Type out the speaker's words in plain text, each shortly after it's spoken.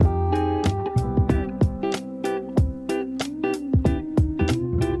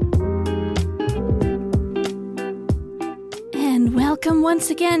Welcome once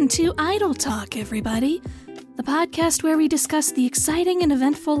again to Idol Talk, everybody, the podcast where we discuss the exciting and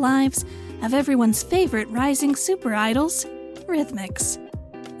eventful lives of everyone's favorite rising super idols, Rhythmix.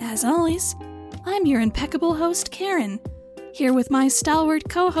 As always, I'm your impeccable host, Karen, here with my stalwart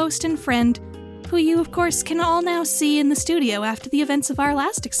co-host and friend, who you, of course, can all now see in the studio after the events of our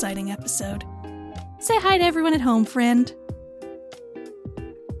last exciting episode. Say hi to everyone at home, friend.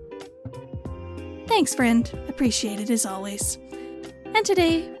 Thanks, friend. Appreciate it as always. And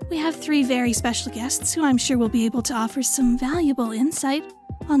today, we have three very special guests who I'm sure will be able to offer some valuable insight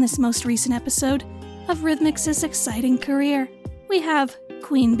on this most recent episode of Rhythmix's exciting career. We have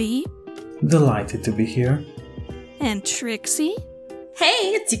Queen Bee. Delighted to be here. And Trixie.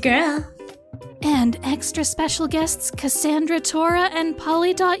 Hey, it's your girl. And extra special guests Cassandra Tora and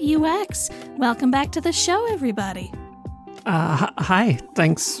Polly.ux. Welcome back to the show, everybody. Hi.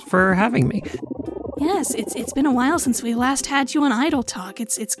 Thanks for having me. Yes, it's been a while since we last had you on Idol Talk.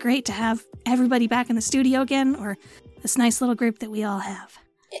 It's great to have everybody back in the studio again, or this nice little group that we all have.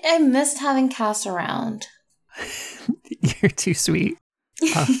 I missed having Cass around. You're too sweet.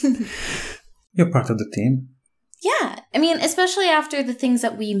 You're part of the team. Yeah, I mean, especially after the things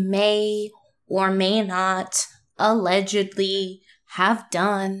that we may or may not allegedly have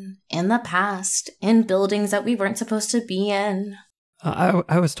done in the past in buildings that we weren't supposed to be in.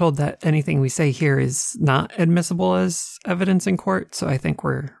 I was told that anything we say here is not admissible as evidence in court, so I think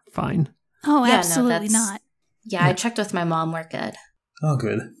we're fine. Oh, Yeah, no, absolutely not. Yeah, I checked with my mom. We're good. Oh,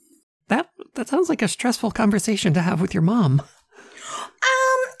 good. That sounds like a stressful conversation to have with your mom.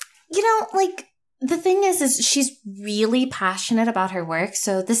 The thing is she's really passionate about her work.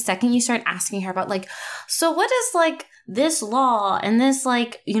 So the second you start asking her about, so what is, this law and this,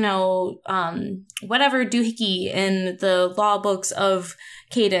 whatever doohickey in the law books of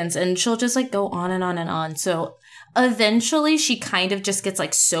Cadence, and she'll just, go on and on and on. So eventually she kind of just gets,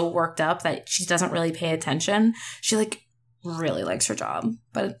 so worked up that she doesn't really pay attention. She, really likes her job,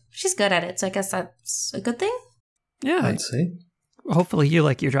 but she's good at it. So I guess that's a good thing. Yeah. I'd say. Hopefully you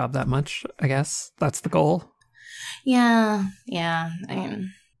like your job that much, I guess. That's the goal. Yeah. I mean,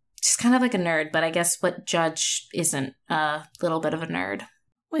 she's kind of like a nerd, but I guess what judge isn't a little bit of a nerd?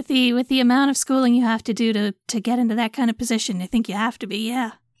 With the amount of schooling you have to do to get into that kind of position, I think you have to be,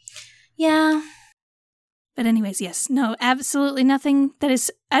 yeah. Yeah. But anyways, yes, no, absolutely nothing that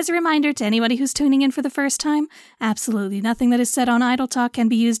is, as a reminder to anybody who's tuning in for the first time, absolutely nothing that is said on Idol Talk can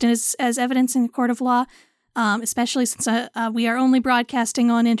be used as evidence in a court of law. Especially since we are only broadcasting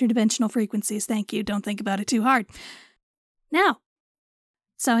on interdimensional frequencies. Thank you. Don't think about it too hard. Now,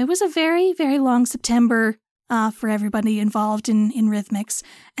 so it was a very, very long September for everybody involved in Rhythmix.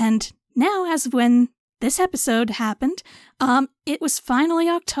 And now, as of when this episode happened, it was finally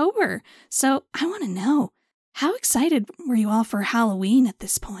October. So I want to know, how excited were you all for Halloween at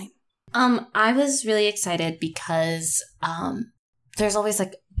this point? I was really excited because there's always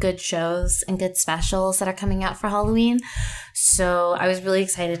good shows and good specials that are coming out for Halloween. So I was really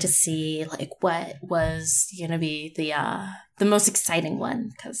excited to see what was going to be the most exciting one,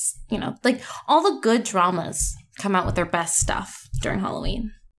 because all the good dramas come out with their best stuff during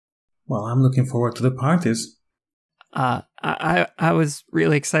Halloween. Well, I'm looking forward to the parties. I was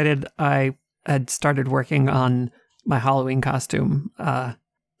really excited. I had started working on my Halloween costume. I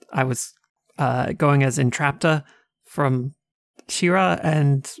was going as Entrapta from She-Ra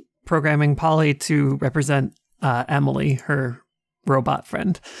and programming Polly to represent Emily, her robot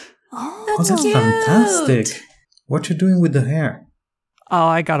friend. Oh, That's cute. Fantastic. What you doing with the hair? Oh,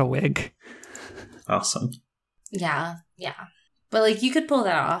 I got a wig. Awesome. Yeah. But you could pull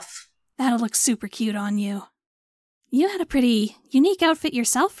that off. That'll look super cute on you. You had a pretty unique outfit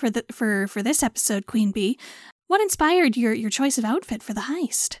yourself for this episode, Queen Bee. What inspired your choice of outfit for the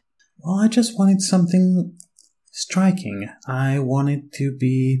heist? Well, I just wanted something striking. I wanted to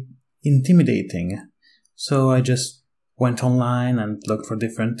be intimidating. So I just went online and looked for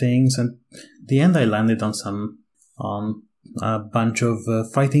different things, and in the end I landed on a bunch of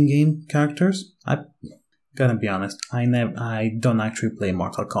fighting game characters. I gotta be honest, I don't actually play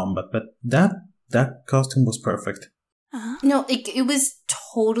Mortal Kombat, but that costume was perfect. Uh-huh. No, it was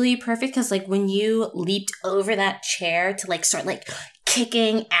totally perfect, because when you leaped over that chair to start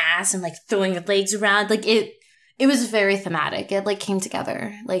kicking ass and throwing your legs around, it was very thematic. It came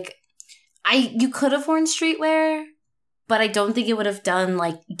together. You could have worn streetwear, but I don't think it would have done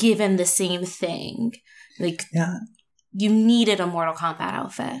given the same thing. Yeah. You needed a Mortal Kombat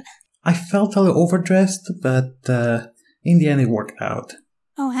outfit. I felt a little overdressed, but in the end it worked out.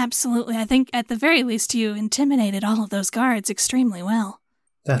 Oh, absolutely. I think at the very least you intimidated all of those guards extremely well.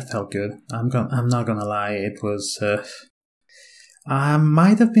 That felt good. I'm not gonna lie. It was I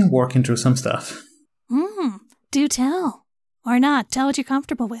might have been working through some stuff. Do tell. Or not. Tell what you're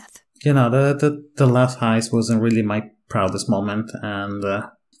comfortable with. You know, the last heist wasn't really my proudest moment, and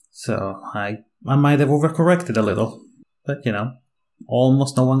so I might have overcorrected a little. But, you know,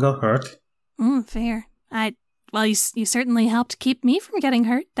 almost no one got hurt. Fair. Well, you certainly helped keep me from getting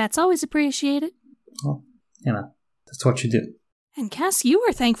hurt. That's always appreciated. Well, you know, that's what you do. And Cass, you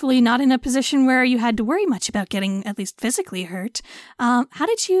were thankfully not in a position where you had to worry much about getting at least physically hurt. How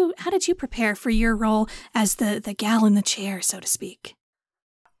did you prepare for your role as the gal in the chair, so to speak?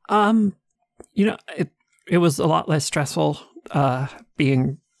 You know, it was a lot less stressful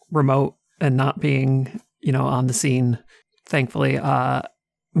being remote and not being, you know, on the scene. Thankfully,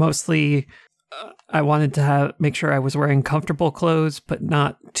 mostly I wanted to make sure I was wearing comfortable clothes, but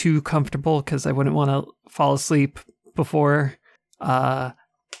not too comfortable because I wouldn't want to fall asleep before the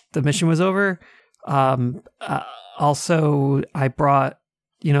mission was over. Also, I brought,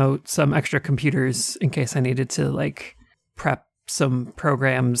 you know, some extra computers in case I needed to like prep some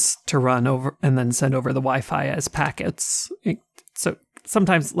programs to run over and then send over the Wi-Fi as packets. So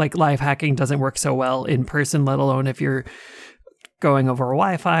sometimes like live hacking doesn't work so well in person, let alone if you're going over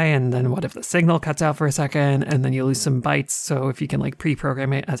Wi-Fi, and then what if the signal cuts out for a second and then you lose some bytes? So if you can like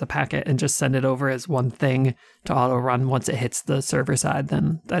pre-program it as a packet and just send it over as one thing to auto run once it hits the server side,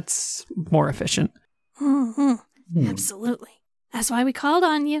 then that's more efficient. Absolutely. That's why we called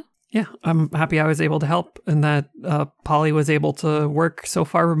on you. Yeah, I'm happy I was able to help and that Polly was able to work so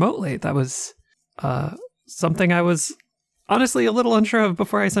far remotely. That was something I was honestly a little unsure of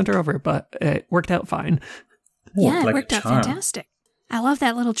before I sent her over, but it worked out fine. Yeah, it worked out fantastic. I love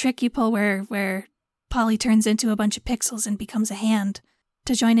that little trick you pull where Polly turns into a bunch of pixels and becomes a hand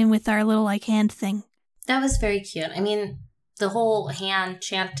to join in with our little like hand thing. That was very cute. I mean, the whole hand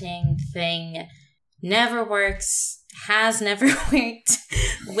chanting thing never works, has never worked,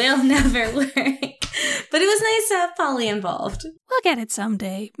 will never work. But it was nice to have Polly involved. We'll get it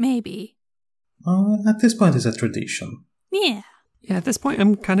someday, maybe. At this point, it's a tradition. Yeah. Yeah, at this point,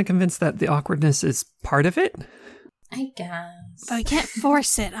 I'm kind of convinced that the awkwardness is part of it. I guess. But we can't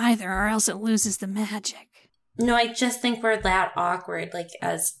force it either, or else it loses the magic. No, I just think we're that awkward, like,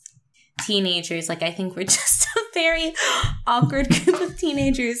 as teenagers. Like, I think we're just a very awkward group of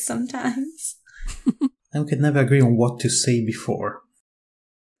teenagers sometimes. And we could never agree on what to say before.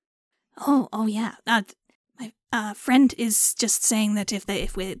 Oh yeah. My friend is just saying that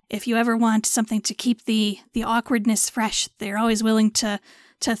if you ever want something to keep the awkwardness fresh, they're always willing to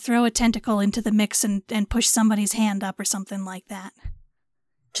throw a tentacle into the mix and push somebody's hand up or something like that.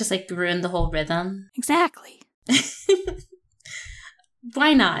 Just like ruin the whole rhythm. Exactly.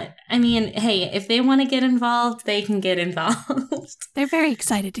 Why not? I mean, hey, if they want to get involved, they can get involved. They're very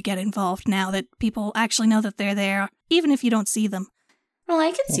excited to get involved now that people actually know that they're there, even if you don't see them. Well,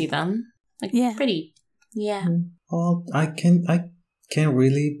 I can see them. Like, yeah. Pretty. Yeah. Well, I can't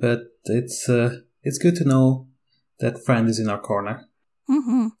really, but it's good to know that friend is in our corner.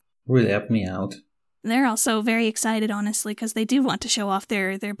 Mm-hmm. Really helped me out. They're also very excited, honestly, because they do want to show off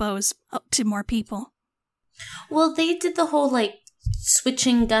their bows to more people. Well, they did the whole, like,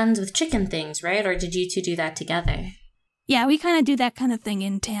 switching guns with chicken things, right? Or did you two do that together? Yeah, we kind of do that kind of thing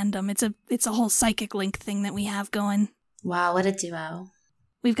in tandem. It's a whole psychic link thing that we have going. Wow, what a duo.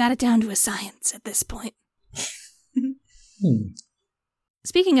 We've got it down to a science at this point.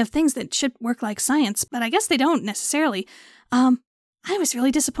 Speaking of things that should work like science, but I guess they don't necessarily, I was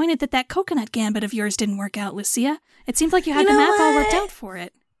really disappointed that coconut gambit of yours didn't work out, Lucia. It seemed like you had the map all worked out for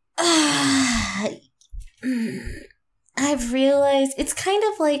it. I've realized it's kind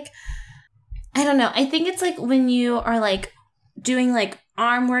of like, I don't know, I think it's like when you are like doing like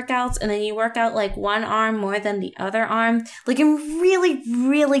arm workouts and then you work out like one arm more than the other arm. Like I'm really,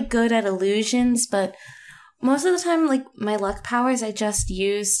 really good at illusions, but most of the time, like my luck powers I just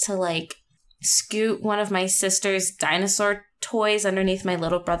use to like scoot one of my sister's dinosaur toys underneath my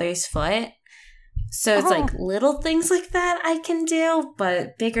little brother's foot. So it's like little things like that I can do,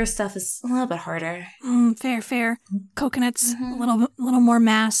 but bigger stuff is a little bit harder. Fair. Coconuts, a little more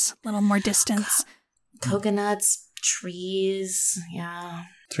mass, a little more distance. Coconuts, trees, yeah.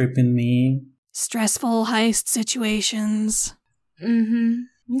 Tripping me. Stressful heist situations. I'm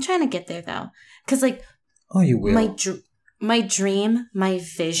trying to get there though, because like, you will. My dream, my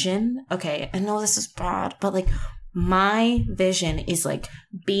vision. Okay, I know this is broad, but like my vision is like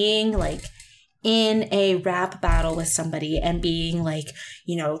being like in a rap battle with somebody and being like,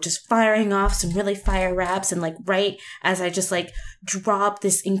 you know, just firing off some really fire raps, and like right as I just like drop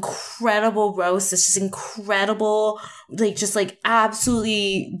this incredible roast, this just incredible, like just like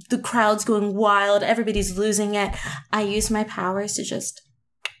absolutely the crowd's going wild, everybody's losing it, I use my powers to just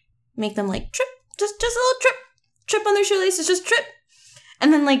make them like trip, just a little trip on their shoelaces, just trip.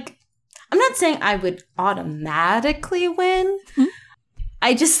 And then like, I'm not saying I would automatically win.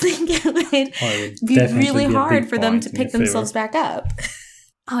 I just think it would be really hard for them to pick themselves back up.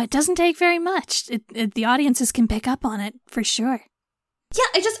 Oh, it doesn't take very much. The audiences can pick up on it for sure.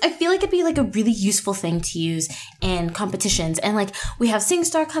 Yeah, I feel like it'd be like a really useful thing to use in competitions. And like, we have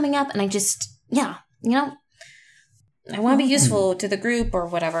SingStar coming up, and I just, yeah, you know, I want to be useful to the group or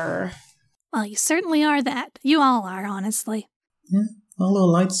whatever. Well, you certainly are that. You all are, honestly. Yeah, a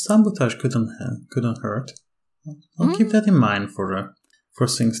little light sabotage couldn't hurt. I'll keep that in mind for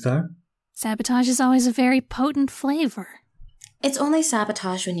SingStar. Sabotage is always a very potent flavor. It's only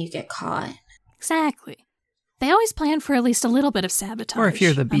sabotage when you get caught. Exactly. They always plan for at least a little bit of sabotage. Or if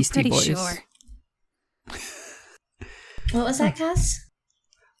you're the Beastie Boys. I'm pretty sure. What was that, Cass?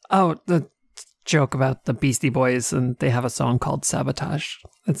 Oh, the joke about the Beastie Boys, and they have a song called Sabotage.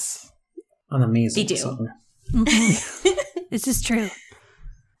 It's an amazing they do. song. This is true.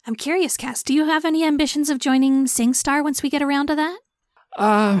 I'm curious, Cass, do you have any ambitions of joining SingStar once we get around to that?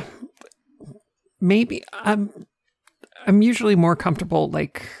 Maybe. I'm usually more comfortable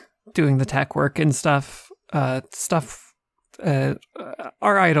like doing the tech work and stuff. Our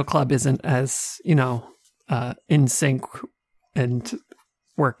idol club isn't as, you know, in sync and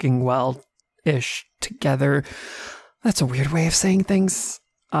working well-ish together. That's a weird way of saying things.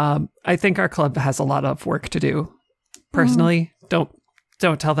 I think our club has a lot of work to do. Personally, don't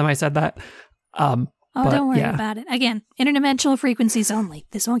tell them I said that. Don't worry about it. Again, interdimensional frequencies only.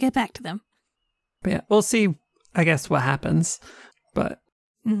 This won't get back to them. But yeah, we'll see, I guess, what happens. But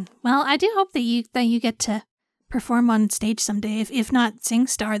well, I do hope that you get to perform on stage someday. If not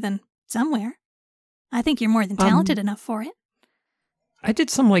SingStar, then somewhere. I think you're more than talented enough for it. I did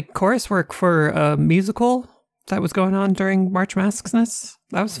some like chorus work for a musical that was going on during March Masks.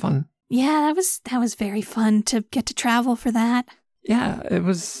 That was fun. Yeah, that was very fun to get to travel for that. Yeah, it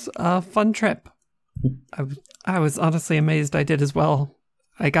was a fun trip. I was honestly amazed I did as well.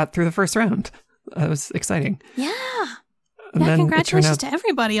 I got through the first round. It was exciting. Yeah. And then congratulations to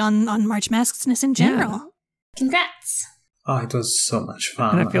everybody on March Masks in general. Yeah. Congrats. Oh, it was so much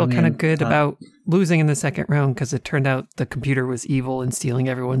fun. And I feel kind of good about losing in the second round because it turned out the computer was evil and stealing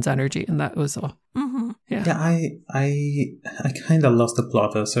everyone's energy, and that was all. Mm-hmm. Yeah, I kind of lost the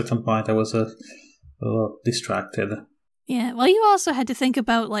plot at a certain point. I was a little distracted. Yeah, well, you also had to think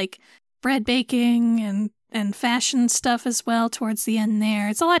about like bread baking and fashion stuff as well towards the end there.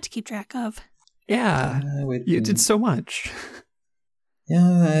 It's a lot to keep track of. Yeah, you did so much.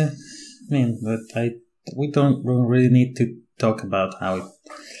 Yeah, I mean, but we don't really need to talk about how,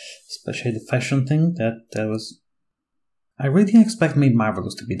 especially the fashion thing, that was... I really didn't expect Maid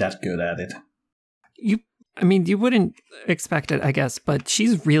Marvelous to be that good at it. You wouldn't expect it, I guess, but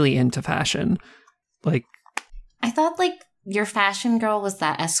she's really into fashion. Like, I thought, like, your fashion girl was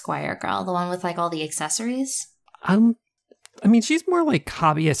that Esquire girl, the one with, like, all the accessories. She's more like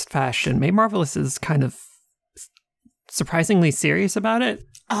hobbyist fashion. Maid Marvelous is kind of surprisingly serious about it.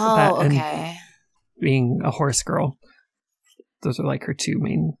 Oh, okay. Being a horse girl. Those are like her two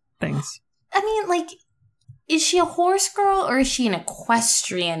main things. I mean, like, is she a horse girl or is she an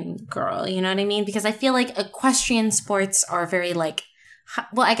equestrian girl? You know what I mean? Because I feel like equestrian sports are very like,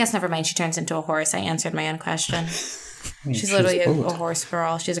 well, I guess never mind. She turns into a horse. I answered my own question. She's literally a horse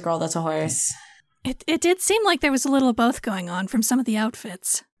girl. She's a girl that's a horse. It did seem like there was a little of both going on from some of the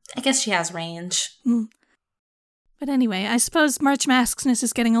outfits. I guess she has range. But anyway, I suppose March Masksness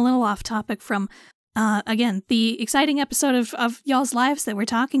is getting a little off topic from, again, the exciting episode of y'all's lives that we're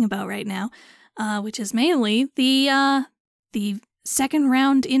talking about right now, which is mainly the second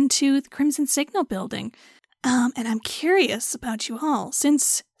round into the Crimson Signal building. And I'm curious about you all,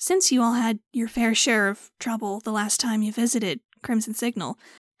 since you all had your fair share of trouble the last time you visited Crimson Signal.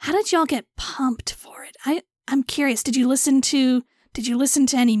 How did y'all get pumped for it? I'm curious. Did you listen to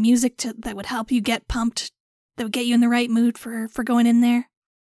any music that would help you get pumped, that would get you in the right mood for going in there?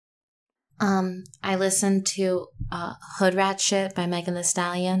 I listened to Hood Rat Shit by Megan Thee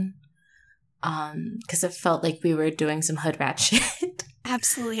Stallion. Because it felt like we were doing some hood rat shit.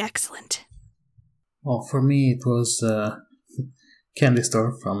 Absolutely excellent. Well, for me, it was Candy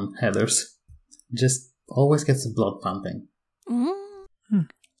Store from Heathers. Just always gets the blood pumping.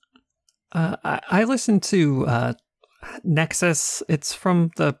 I listened to Nexus. It's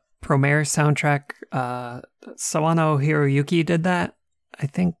from the Promare soundtrack. Sawano Hiroyuki did that, I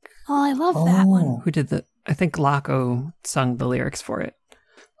think. Oh, I love that one. Who did the? I think Lako sung the lyrics for it.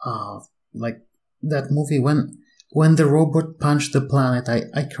 Like that movie when the robot punched the planet,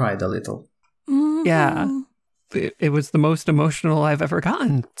 I cried a little. Mm-hmm. Yeah. It was the most emotional I've ever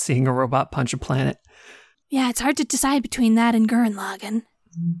gotten, seeing a robot punch a planet. Yeah, it's hard to decide between that and Gurren Lagann.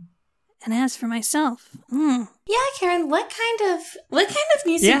 And as for myself, Yeah, Karen, what kind of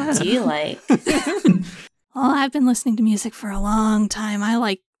music do you like? Well, I've been listening to music for a long time. I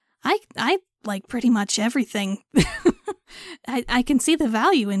like pretty much everything. I can see the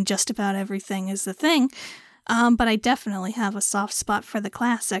value in just about everything is the thing. But I definitely have a soft spot for the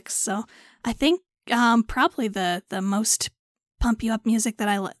classics. So I think probably the most pump you up music that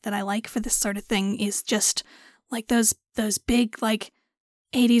I like for this sort of thing is just like those big like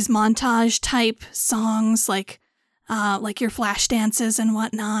 80s montage type songs like your flash dances and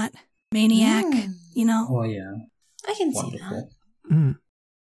whatnot. Maniac, you know. Oh yeah. I can see Wonderful. that. Mm.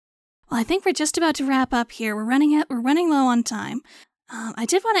 Well, I think we're just about to wrap up here. We're running low on time. I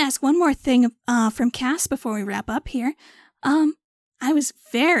did want to ask one more thing from Cass before we wrap up here. I was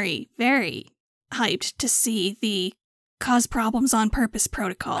very, very hyped to see the Cause Problems on Purpose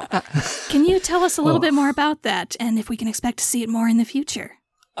protocol. Can you tell us a little bit more about that, and if we can expect to see it more in the future?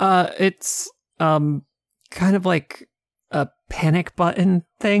 It's kind of like a panic button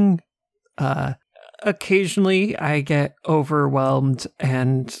thing. Occasionally I get overwhelmed,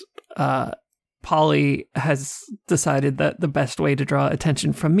 and Polly has decided that the best way to draw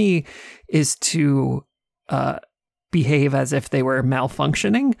attention from me is to behave as if they were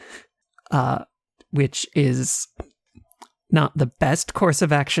malfunctioning, which is not the best course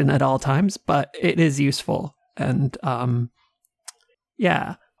of action at all times, but it is useful. And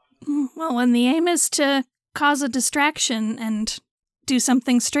yeah. Well, when the aim is to cause a distraction and do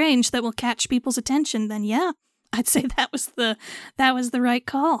something strange that will catch people's attention, then yeah, I'd say that was the right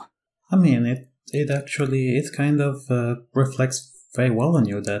call. I mean, it kind of reflects very well on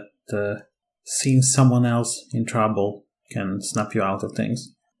you that seeing someone else in trouble can snap you out of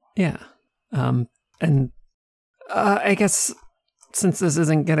things. Yeah. And I guess since this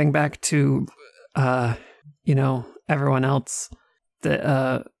isn't getting back to, everyone else,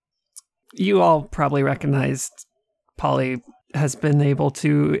 that you all probably recognized Polly has been able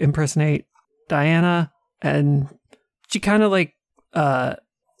to impersonate Diana, and she kind of like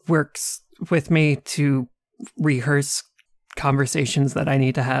works with me to rehearse conversations that I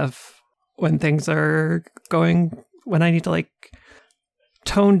need to have when things are when I need to like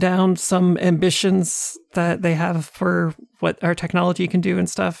tone down some ambitions that they have for what our technology can do and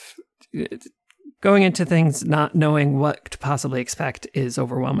stuff. Going into things not knowing what to possibly expect is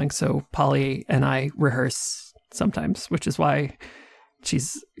overwhelming. So Polly and I rehearse sometimes, which is why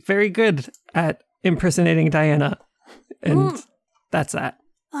she's very good at impersonating Diana. And that's that.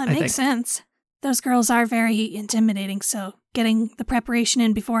 Well, it makes sense. Those girls are very intimidating, so getting the preparation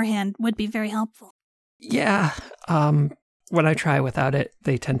in beforehand would be very helpful. Yeah. When I try without it,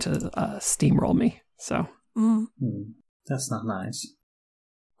 they tend to steamroll me. So That's not nice.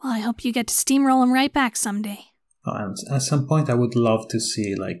 Well, I hope you get to steamroll them right back someday. Oh, and at some point, I would love to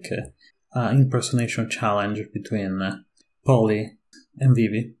see like an impersonation challenge between Polly and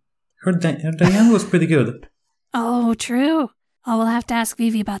Vivi. Her Diane was pretty good. Oh, true. Oh, we'll have to ask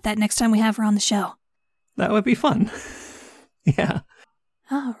Vivi about that next time we have her on the show. That would be fun. Yeah.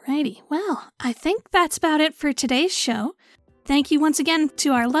 Alrighty. Well, I think that's about it for today's show. Thank you once again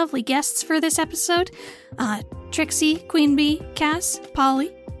to our lovely guests for this episode. Trixie, Queen Bee, Cass,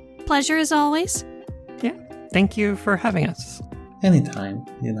 Polly. Pleasure as always. Yeah. Thank you for having us. Anytime,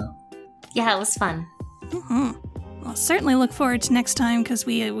 Yeah, it was fun. Well, certainly look forward to next time because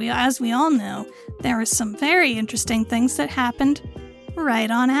we, as we all know, there were some very interesting things that happened right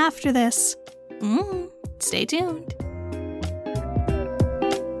on after this. Stay tuned.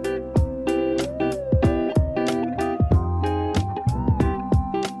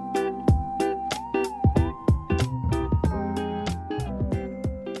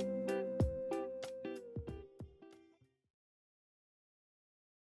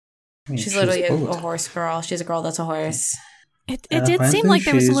 She's literally a horse girl. She's a girl that's a horse. It did seem like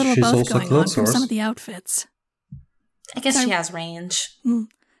there was a little both going on from some of the outfits. I guess she has range.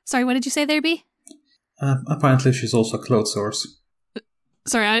 Sorry, what did you say there, B? Apparently she's also a clothes source.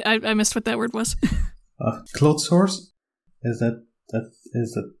 Sorry, I missed what that word was. Clothes source? That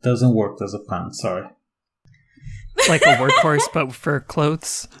doesn't work as a pun, sorry. Like a workhorse, but for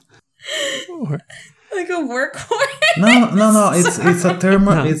clothes? Like a workhorse? No. It's a term.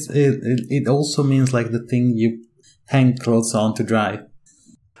 No. It also means like the thing you hang clothes on to dry.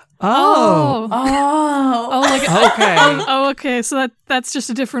 Oh. Oh, like Okay. okay. So that's just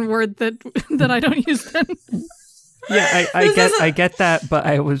a different word that I don't use then. Yeah, I get that, but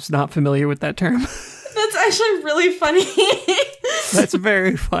I was not familiar with that term. That's actually really funny. That's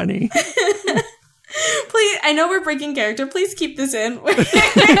very funny. Please, I know we're breaking character. Please keep this in.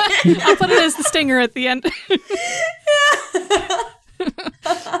 I'll put it as the stinger at the end.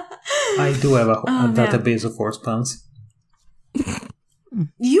 I do have a database of horse puns.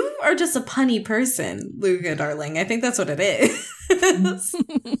 You are just a punny person, Luca, darling. I think that's what it is.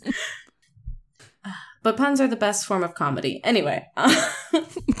 But puns are the best form of comedy. Anyway.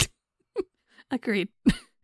 Agreed.